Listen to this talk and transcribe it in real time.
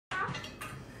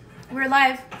We're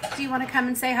live. Do you want to come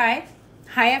and say hi?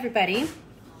 Hi, everybody.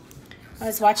 I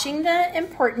was watching the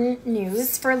important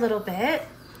news for a little bit.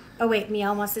 Oh, wait,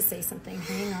 Miel wants to say something.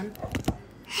 Hang on.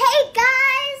 Hey,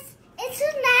 guys. It's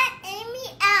Annette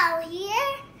Amy L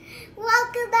here.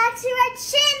 Welcome back to our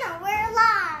channel. We're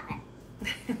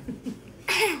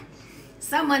live.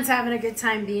 Someone's having a good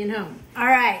time being home. All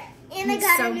right. And I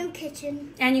got a new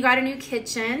kitchen. And you got a new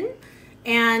kitchen.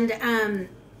 And,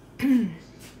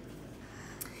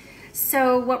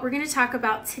 so what we're going to talk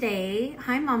about today,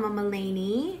 hi Mama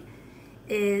Mulaney,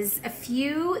 is a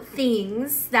few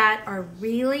things that are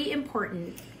really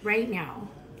important right now.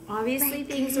 Obviously, like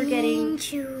things are getting...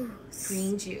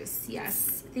 Green juice,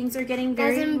 yes. Things are getting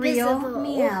very real.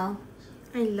 Miel,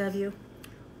 I love you.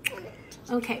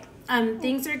 Okay,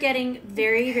 things are getting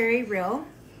very, very real.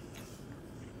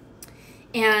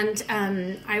 And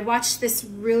I watched this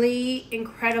really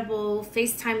incredible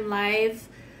FaceTime Live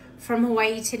from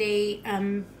Hawaii today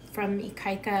from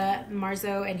Ikaika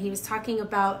Marzo, and he was talking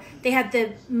about, they had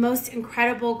the most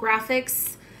incredible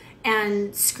graphics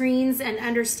and screens and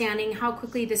understanding how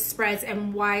quickly this spreads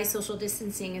and why social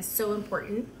distancing is so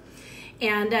important.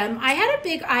 And I had a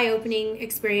big eye-opening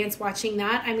experience watching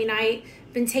that. I mean, I've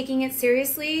been taking it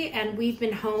seriously and we've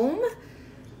been home,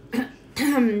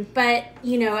 but,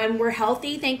 you know, and we're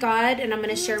healthy, thank God, and I'm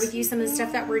going to share with you some of the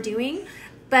stuff that we're doing.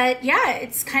 But yeah,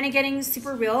 it's kind of getting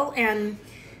super real, and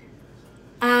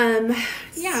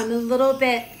yeah, I'm a little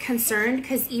bit concerned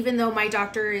because even though my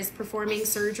doctor is performing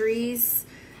surgeries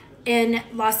in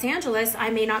Los Angeles,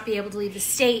 I may not be able to leave the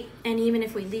state, and even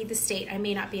if we leave the state, I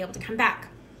may not be able to come back.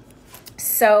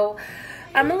 So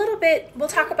I'm a little bit, we'll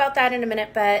talk about that in a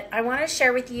minute, but I want to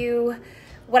share with you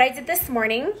what I did this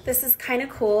morning. This is kind of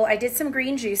cool. I did some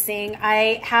green juicing.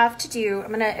 I have to do, I'm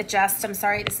going to adjust. I'm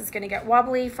sorry, this is going to get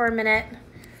wobbly for a minute.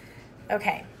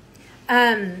 Okay.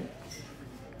 I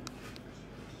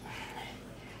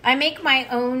make my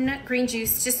own green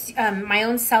juice, just my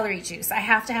own celery juice. I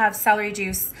have to have celery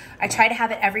juice. I try to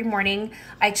have it every morning.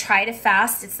 I try to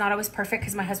fast. It's not always perfect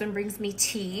because my husband brings me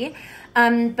tea.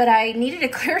 But I needed to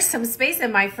clear some space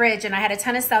in my fridge, and I had a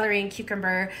ton of celery and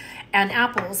cucumber and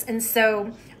apples. And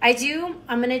so I'm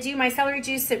going to do my celery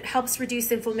juice. It helps reduce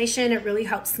inflammation. It really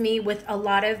helps me with a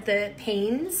lot of the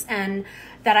pains and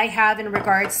that I have in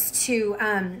regards to,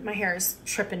 my hair is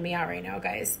tripping me out right now,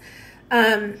 guys.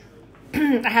 I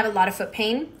have a lot of foot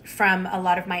pain from a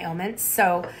lot of my ailments.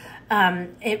 So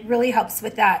it really helps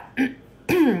with that.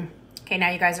 Okay, now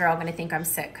you guys are all going to think I'm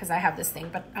sick because I have this thing,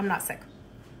 but I'm not sick.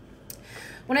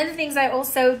 One of the things I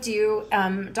also do,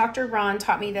 Dr. Ron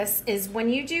taught me this, is when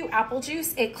you do apple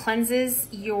juice, it cleanses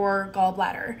your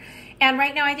gallbladder. And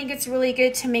right now I think it's really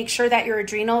good to make sure that your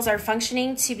adrenals are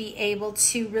functioning to be able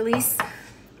to release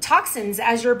toxins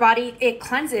as your body, it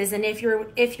cleanses. And if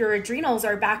your adrenals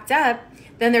are backed up,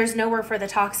 then there's nowhere for the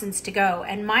toxins to go.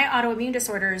 And my autoimmune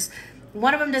disorders,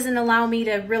 one of them doesn't allow me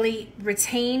to really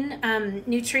retain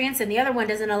nutrients, and the other one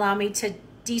doesn't allow me to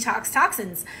detox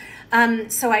toxins.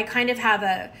 So I kind of have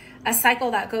a cycle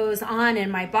that goes on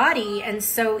in my body. And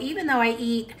so even though I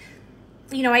eat,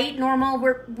 you know, I eat normal,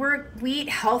 we eat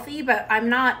healthy, but I'm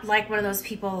not like one of those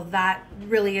people that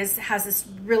really has this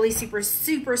really super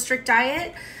strict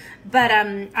diet. But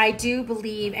I do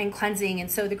believe in cleansing, and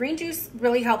so the green juice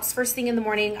really helps first thing in the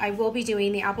morning. I will be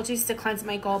doing the apple juice to cleanse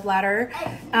my gallbladder.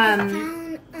 I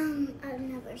found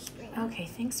another screen. Okay,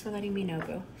 thanks for letting me know,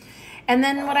 Boo. And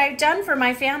then what I've done for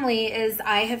my family is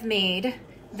I have made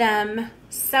them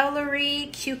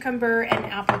celery, cucumber, and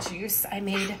apple juice. I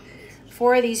made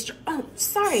 4 of these. Oh,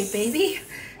 sorry, baby.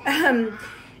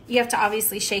 You have to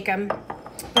obviously shake them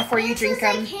before you drink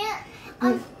them.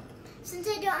 Since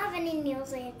I don't have any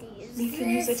nails, I have to use You can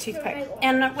use a toothpick.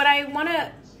 And what I want to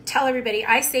tell everybody,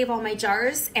 I save all my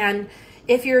jars. And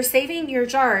if you're saving your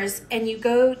jars and you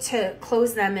go to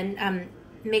close them and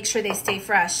make sure they stay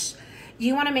fresh,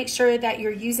 you want to make sure that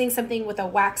you're using something with a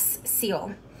wax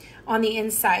seal on the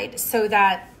inside so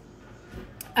that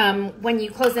when you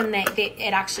close them,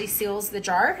 it actually seals the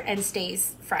jar and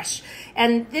stays fresh.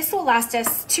 And this will last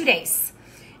us 2 days,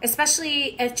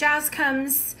 especially if Jazz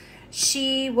comes.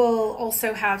 She will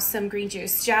also have some green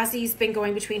juice. Jazzy's been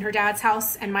going between her dad's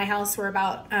house and my house. We're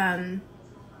about,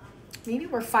 maybe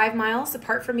we're 5 miles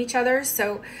apart from each other.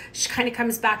 So she kind of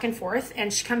comes back and forth,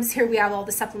 and she comes here. We have all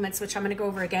the supplements, which I'm going to go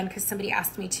over again because somebody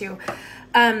asked me to.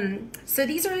 So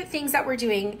these are the things that we're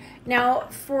doing. Now,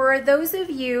 for those of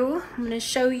you, I'm going to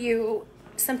show you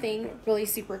something really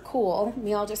super cool.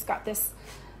 Miel just got this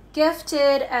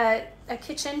gifted a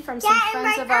kitchen from some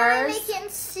friends of ours. Making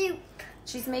soup.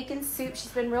 She's making soup.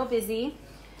 She's been real busy.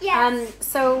 Yes.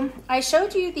 So I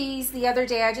showed you these the other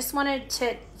day. I just wanted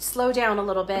to slow down a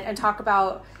little bit and talk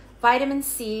about vitamin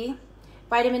C.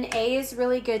 Vitamin A is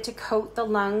really good to coat the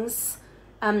lungs.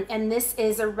 And this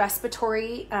is a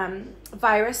respiratory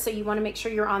virus, so you want to make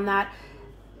sure you're on that.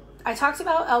 I talked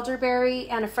about elderberry,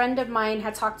 and a friend of mine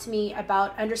had talked to me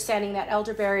about understanding that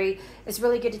elderberry is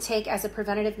really good to take as a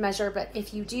preventative measure, but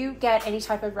if you do get any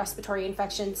type of respiratory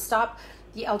infection, stop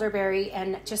the elderberry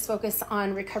and just focus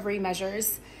on recovery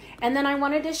measures. And then I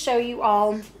wanted to show you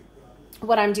all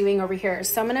what I'm doing over here.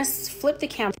 So I'm going to flip the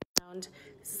camera around.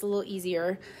 This is a little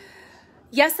easier.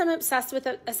 Yes, I'm obsessed with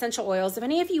essential oils. If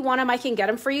any of you want them, I can get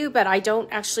them for you, but I don't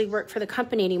actually work for the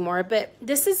company anymore. But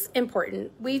this is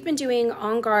important. We've been doing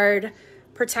On Guard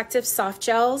protective soft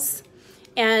gels,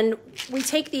 and we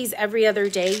take these every other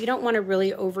day. You don't want to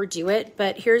really overdo it,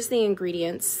 but here's the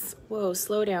ingredients. Whoa,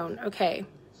 slow down. Okay.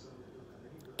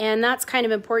 And that's kind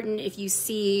of important if you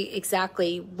see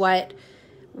exactly what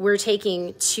we're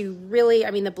taking to really,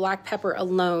 I mean, the black pepper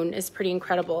alone is pretty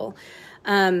incredible.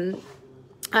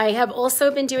 I have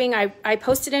also been doing, I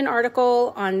posted an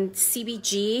article on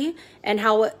CBG and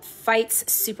how it fights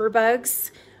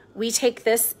superbugs. We take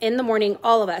this in the morning,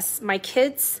 all of us, my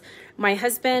kids, my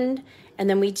husband, and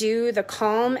then we do the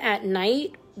Calm at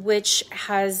night, which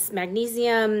has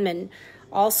magnesium and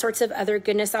all sorts of other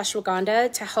goodness,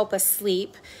 ashwagandha, to help us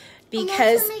sleep.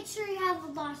 Because and also make sure you have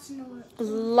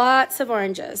lots of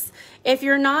oranges. If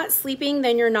you're not sleeping,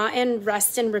 then you're not in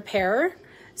rest and repair.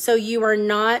 So you are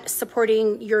not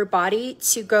supporting your body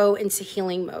to go into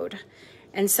healing mode.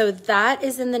 And so that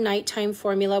is in the nighttime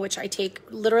formula, which I take,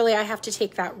 literally I have to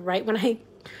take that right when I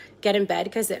get in bed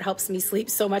because it helps me sleep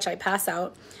so much I pass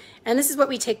out. And this is what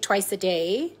we take twice a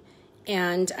day.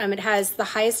 And it has the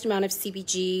highest amount of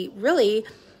CBG really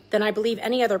than I believe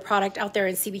any other product out there.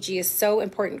 And CBG is so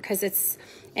important because it's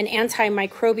an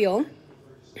antimicrobial.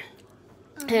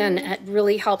 And it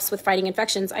really helps with fighting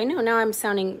infections. I know now I'm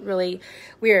sounding really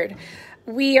weird.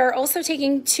 We are also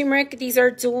taking turmeric. These are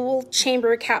dual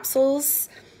chamber capsules.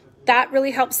 That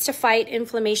really helps to fight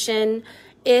inflammation.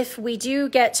 If we do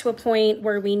get to a point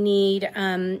where we need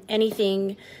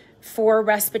anything for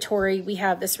respiratory, we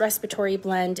have this respiratory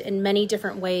blend in many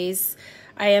different ways.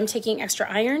 I am taking extra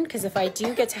iron because if I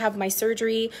do get to have my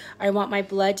surgery, I want my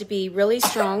blood to be really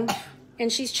strong.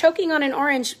 And she's choking on an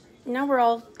orange. Now we're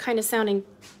all kind of sounding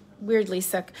weirdly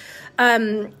sick.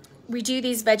 We do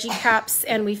these veggie caps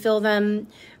and we fill them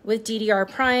with DDR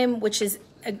Prime, which is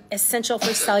essential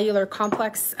for cellular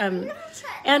complex.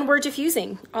 And we're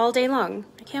diffusing all day long.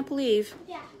 I can't believe.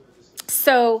 Yeah.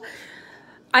 So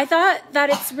I thought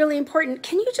that it's really important.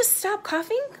 Can you just stop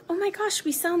coughing? Oh my gosh,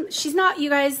 she's not,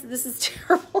 you guys, this is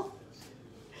terrible.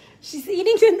 She's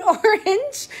eating an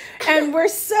orange and we're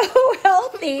so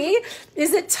healthy.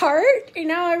 Is it tart? You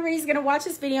know, everybody's going to watch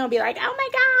this video and be like, oh my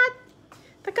God,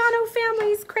 the Gano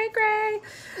family's cray cray.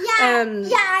 Yeah,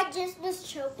 I just was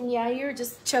choking. Yeah, you were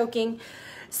just choking.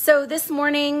 So this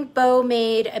morning, Bo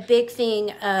made a big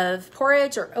thing of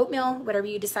porridge or oatmeal, whatever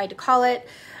you decide to call it.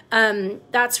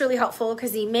 That's really helpful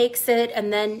because he makes it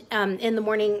and then in the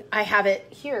morning I have it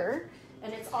here.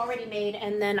 And it's already made,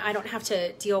 and then I don't have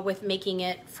to deal with making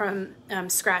it from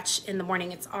scratch in the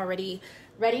morning. It's already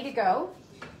ready to go.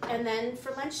 And then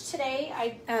for lunch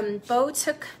today, Bo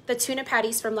took the tuna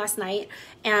patties from last night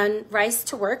and rice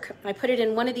to work. I put it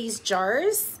in one of these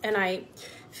jars, and I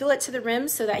fill it to the rim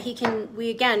so that he can,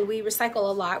 we recycle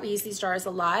a lot. We use these jars a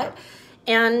lot.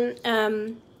 And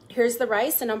here's the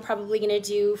rice, and I'm probably going to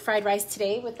do fried rice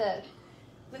today with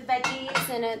veggies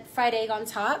and a fried egg on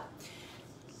top.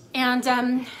 And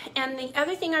the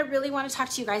other thing I really want to talk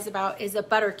to you guys about is a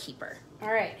butter keeper. All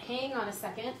right, hang on a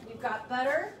second. We've got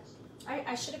butter.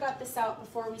 I should have got this out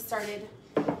before we started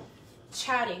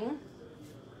chatting,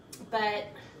 but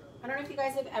I don't know if you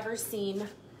guys have ever seen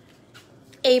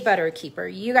a butter keeper.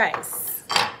 You guys,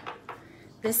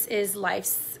 this is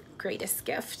life's greatest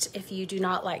gift if you do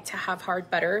not like to have hard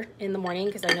butter in the morning,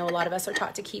 because I know a lot of us are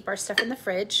taught to keep our stuff in the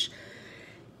fridge.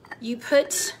 You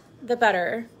put the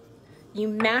butter, you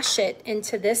mash it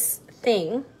into this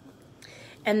thing,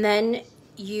 and then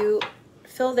you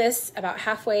fill this about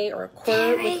halfway or a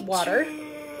quarter with water,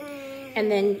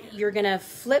 and then you're gonna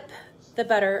flip the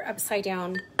butter upside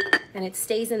down and it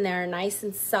stays in there nice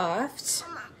and soft.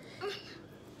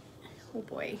 Oh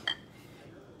boy.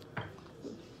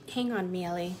 Hang on,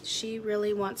 Mealy. She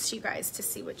really wants you guys to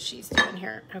see what she's doing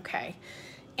here. Okay.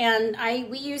 And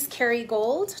we use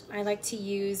Kerrygold. I like to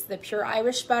use the pure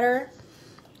Irish butter.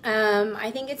 I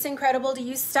think it's incredible to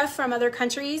use stuff from other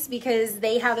countries because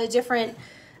they have a different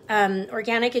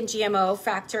organic and GMO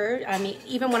factor. I mean,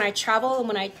 even when I travel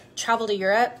to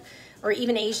Europe, or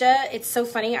even Asia, it's so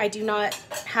funny. I do not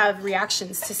have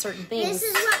reactions to certain things. This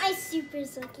is what my soup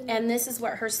is looking like. And this is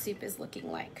what her soup is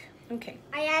looking like. Okay.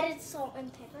 I added salt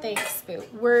and pepper. Thanks, Boo.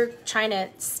 We're trying to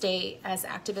stay as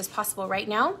active as possible right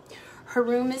now. Her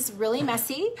room is really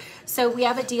messy, so we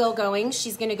have a deal going.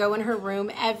 She's gonna go in her room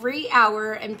every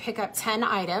hour and pick up 10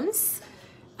 items,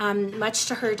 much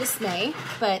to her dismay,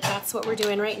 but that's what we're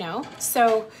doing right now.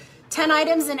 So 10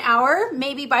 items an hour,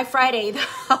 maybe by Friday, the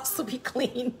house will be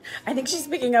clean. I think she's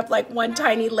picking up like one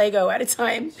tiny Lego at a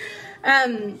time.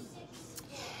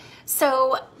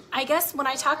 So I guess when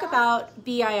I talk about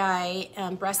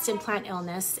BII, breast implant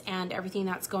illness, and everything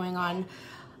that's going on,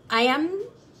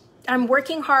 I'm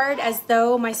working hard as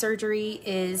though my surgery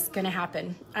is going to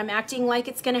happen. I'm acting like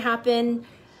it's going to happen.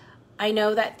 I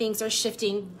know that things are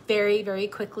shifting very, very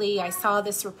quickly. I saw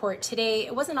this report today.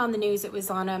 It wasn't on the news. It was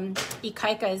on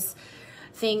Ikaika's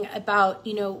thing about,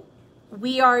 you know,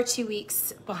 we are 2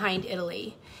 weeks behind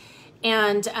Italy.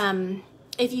 And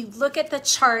if you look at the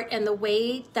chart and the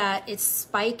way that it's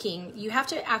spiking, you have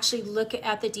to actually look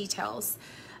at the details.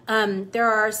 There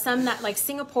are some that, like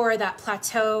Singapore, that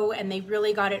plateau, and they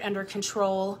really got it under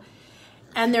control.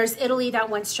 And there's Italy that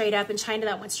went straight up, and China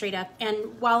that went straight up.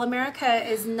 And while America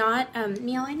is not,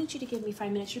 Neil, I need you to give me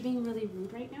 5 minutes. You're being really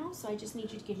rude right now, so I just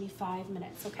need you to give me 5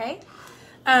 minutes, okay?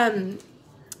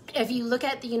 If you look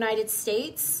at the United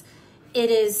States, it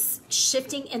is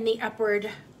shifting in the upward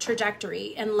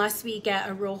trajectory unless we get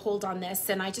a real hold on this.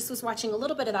 And I just was watching a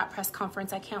little bit of that press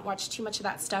conference. I can't watch too much of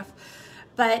that stuff.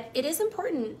 But it is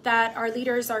important that our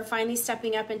leaders are finally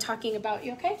stepping up and talking about,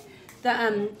 you okay?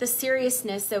 The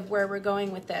seriousness of where we're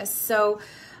going with this. So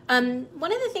one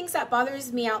of the things that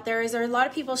bothers me out there is there are a lot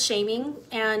of people shaming,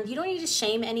 and you don't need to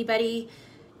shame anybody.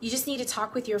 You just need to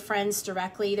talk with your friends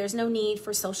directly. There's no need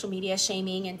for social media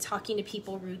shaming and talking to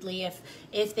people rudely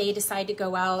if they decide to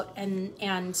go out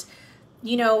and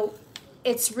you know,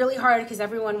 it's really hard because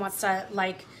everyone wants to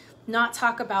like not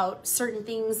talk about certain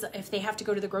things if they have to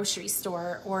go to the grocery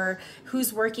store or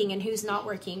who's working and who's not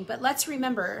working. But let's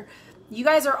remember, you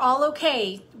guys are all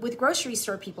okay with grocery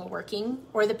store people working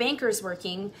or the bankers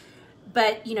working,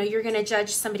 but you know, you're going to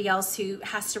judge somebody else who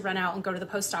has to run out and go to the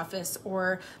post office,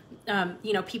 or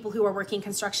you know, people who are working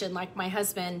construction like my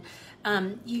husband.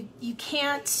 You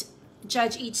can't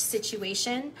judge each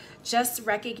situation. Just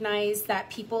recognize that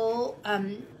people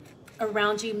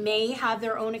around you may have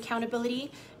their own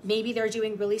accountability. Maybe they're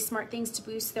doing really smart things to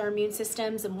boost their immune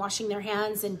systems and washing their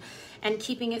hands and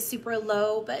keeping it super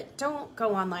low, but don't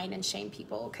go online and shame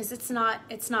people because it's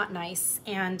not nice.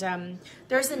 And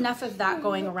there's enough of that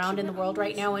going around in the world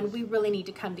right now, and we really need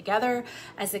to come together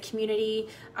as a community.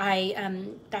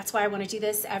 That's why I want to do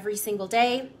this every single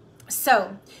day.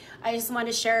 So I just want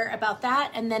to share about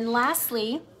that. And then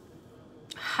lastly,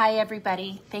 hi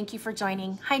everybody. Thank you for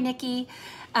joining. Hi Nikki.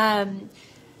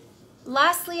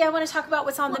 Lastly, I want to talk about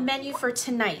what's on the menu for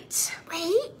tonight.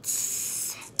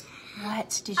 Wait.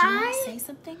 What? Did you want to say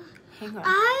something? Hang on.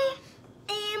 I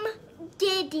am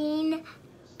getting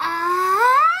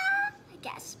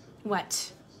guess.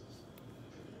 What?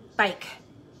 Bike.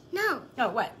 No. Oh,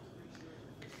 what?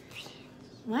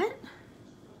 What?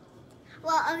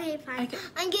 Well, okay, fine. Okay.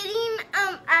 I'm getting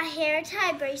a hair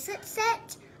tie bracelet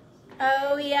set.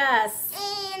 Oh, yes.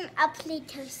 And a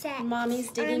Play-Doh set. Mommy's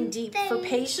digging deep for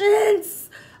patience.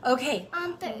 Okay,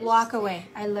 Thursday. walk away.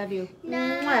 I love you.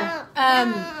 No.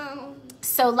 Mwah.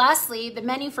 So lastly, the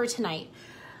menu for tonight.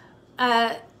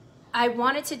 I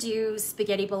wanted to do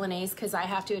spaghetti bolognese because I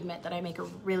have to admit that I make a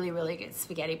really, really good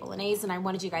spaghetti bolognese, and I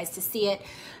wanted you guys to see it.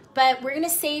 But we're going to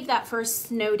save that for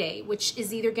snow day, which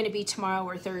is either going to be tomorrow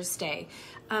or Thursday,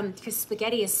 because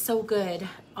spaghetti is so good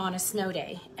on a snow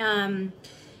day. And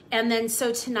then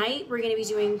so tonight we're going to be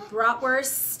doing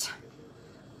bratwurst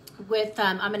with,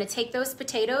 I'm going to take those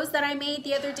potatoes that I made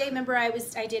the other day. Remember I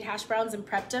did hash browns and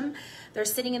prepped them. They're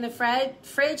sitting in the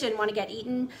fridge and want to get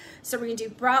eaten. So we're going to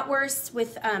do bratwurst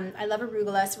with, I love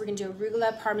arugula. So we're going to do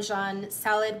arugula parmesan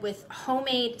salad with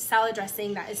homemade salad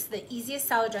dressing. That is the easiest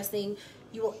salad dressing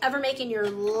you will ever make in your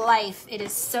life. It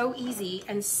is so easy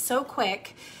and so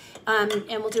quick. And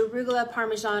we'll do arugula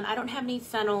parmesan. I don't have any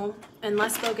fennel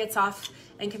unless Bo gets off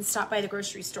and can stop by the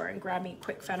grocery store and grab me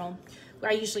quick fennel.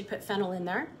 I usually put fennel in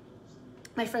there.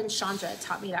 My friend Chandra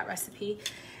taught me that recipe.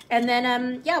 And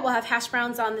then, yeah, we'll have hash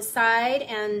browns on the side,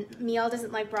 and Miel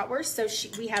doesn't like bratwurst, so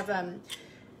we have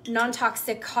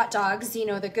non-toxic hot dogs, you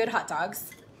know, the good hot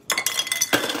dogs.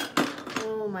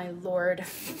 Oh, my Lord.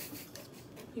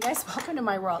 You guys, welcome to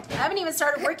my world. I haven't even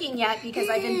started working yet because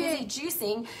I've been busy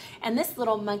juicing, and this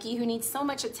little monkey who needs so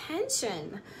much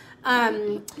attention.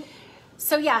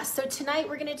 So yeah, so tonight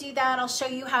we're gonna do that. I'll show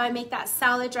you how I make that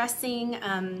salad dressing.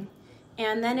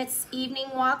 And then it's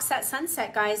evening walks at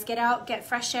sunset, guys. Get out, get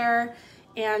fresh air,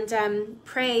 and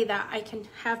pray that I can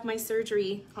have my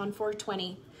surgery on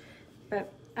 4/20.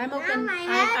 But I'm open.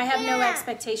 I have no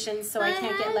expectations, so I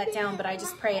can't get let down, but I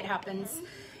just pray it happens.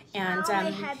 And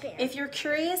if you're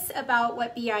curious about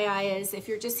what BII is, if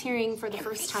you're just hearing for the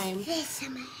first time,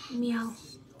 meow.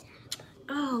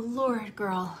 Oh, Lord,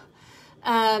 girl.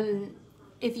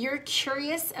 If you're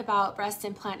curious about breast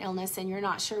implant illness and you're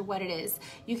not sure what it is,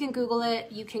 you can Google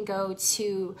it. You can go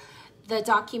to the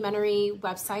documentary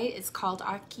website. It's called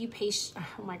Occupation,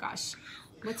 oh my gosh,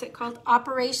 what's it called?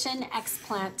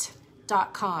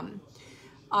 OperationXplant.com.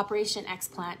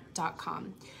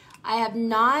 OperationXplant.com. I have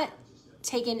not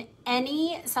taken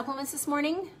any supplements this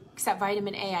morning except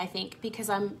vitamin A, I think, because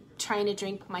I'm trying to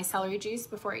drink my celery juice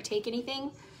before I take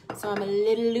anything. So I'm a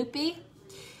little loopy.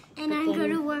 And I'm going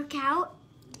to work out.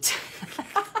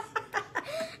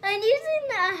 I'm using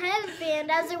the headband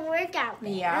as a workout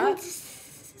band. Yeah.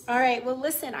 All right. Well,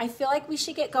 listen, I feel like we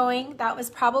should get going. That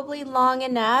was probably long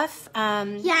enough.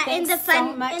 Yeah, thanks and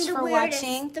so much for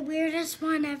watching. The weirdest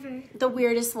one ever. The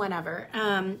weirdest one ever.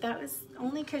 That was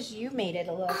only because you made it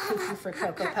a little cuckoo for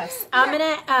Cocoa Puffs. I'm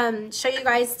going to show you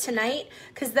guys tonight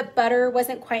because the butter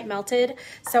wasn't quite melted.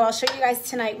 So I'll show you guys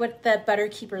tonight what the butter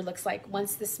keeper looks like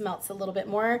once this melts a little bit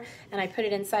more. And I put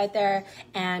it inside there,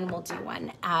 and we'll do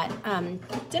one at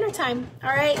dinner time.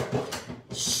 All right.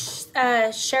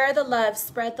 Share the love,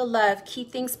 spread the love,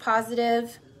 keep things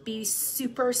positive, be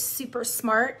super, super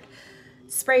smart.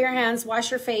 Spray your hands,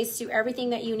 wash your face, do everything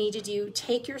that you need to do.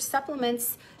 Take your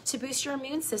supplements to boost your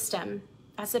immune system.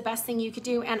 That's the best thing you could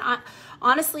do. And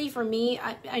honestly, for me,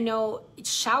 I know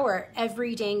shower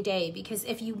every dang day, because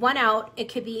if you went out, it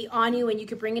could be on you and you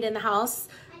could bring it in the house.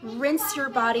 Rinse your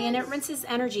body, and it rinses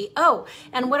energy. Oh,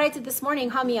 and what I did this morning,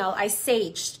 Hamiel, I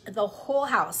saged the whole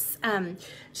house.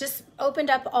 Just opened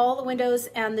up all the windows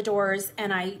and the doors,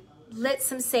 and I lit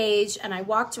some sage, and I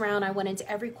walked around. I went into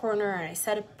every corner, and I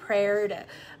said a prayer to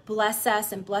bless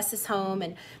us and bless this home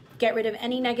and get rid of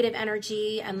any negative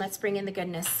energy, and let's bring in the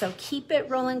goodness. So keep it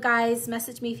rolling, guys.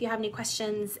 Message me if you have any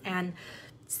questions, and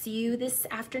see you this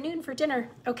afternoon for dinner.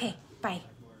 Okay, bye.